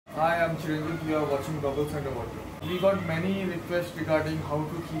Hi, I'm Chiranjit. You are watching Bubbles Underwater. We got many requests regarding how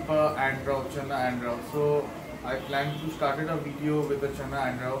to keep a Andrao, channa Andrao. So I plan to start a video with the channa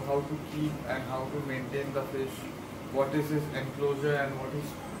Andrao, how to keep and how to maintain the fish, what is his enclosure and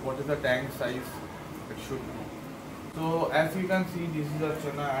what is the tank size it should be. So as you can see, this is a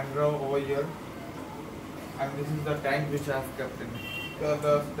channa Andrao over here, and this is the tank which I have kept in.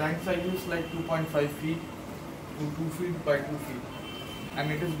 The tank size is like 2.5 feet to 2 feet by 2 feet. And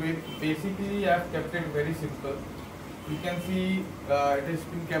it is basically I have kept it very simple. You can see it has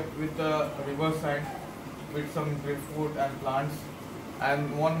been kept with a river sand with some driftwood and plants.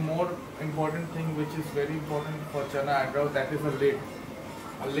 And one more important thing which is very important for channa Andrao, that is a lid.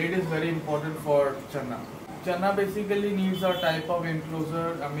 A lid is very important for channa. Channa basically needs a type of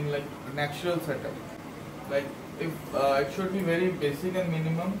enclosure, like natural setup. Like if it should be very basic and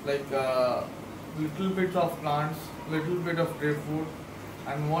minimum, like little bits of plants, little bit of driftwood.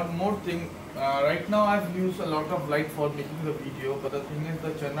 And one more thing, right now I've used a lot of light for making the video, but the thing is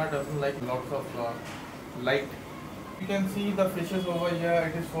the channa doesn't like lots of light. You can see the fishes over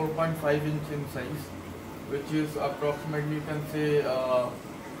here, it is 4.5 inch in size, which is approximately, you can say,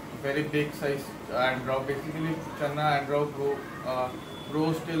 very big size Andrao. Basically channa Andrao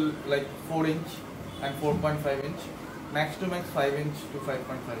grows till like 4 inch and 4.5 inch, max to max 5 inch to 5.5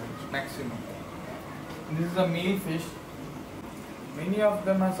 inch maximum. This is a male fish. Many of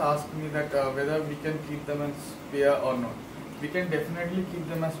them has asked me that whether we can keep them as pair or not. We can definitely keep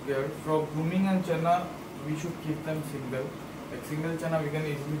them as pair. For grooming and channa, we should keep them single. Like single channa, we can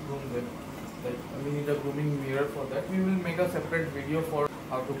easily groom them. Like we need a grooming mirror for that. We will make a separate video for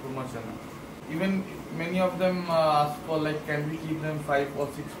how to groom a channa. Even many of them ask for like, can we keep them 5 or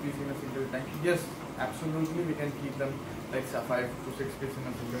 6 pieces in a single tank? Yes, absolutely, we can keep them like 5 to 6 pieces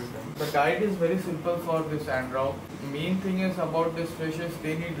in a single tank. The diet is very simple for this Andrao. Main thing is about these fishes,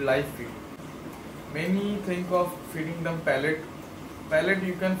 they need live feed. Many think of feeding them pellet. Pellet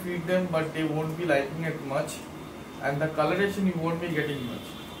you can feed them, but they won't be liking it much, and the coloration you won't be getting much.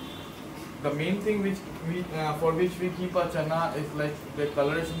 The main thing for which we keep a channa is like their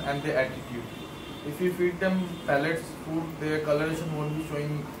coloration and their attitude. If you feed them pellets food, their coloration won't be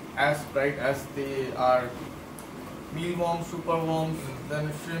showing as bright as they are. Mealworms, superworms,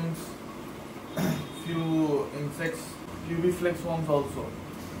 then shrimps, few insects, flex worms also.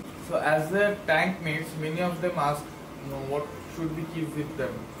 So as their tank mates, many of them ask, what should we keep with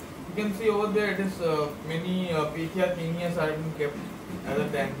them? You can see over there it is many Pythia kenias are being kept as a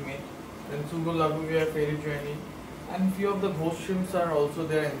tank mate. Then Sugo Laguvia, Fairy Joanie, and few of the ghost shrimps are also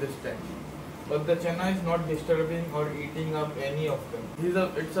there in this tank. But the channa is not disturbing or eating up any of them.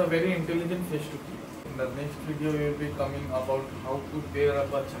 It's a very intelligent fish to keep. In the next video we will be coming about how to pair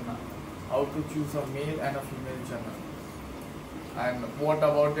up a channa, how to choose a male and a female channa, and what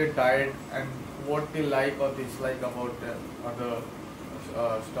about their diet and what they like or dislike about their other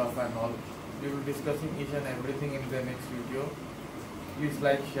stuff and all. We will be discussing each and everything in the next video. Please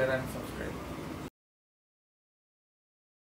like, share and subscribe.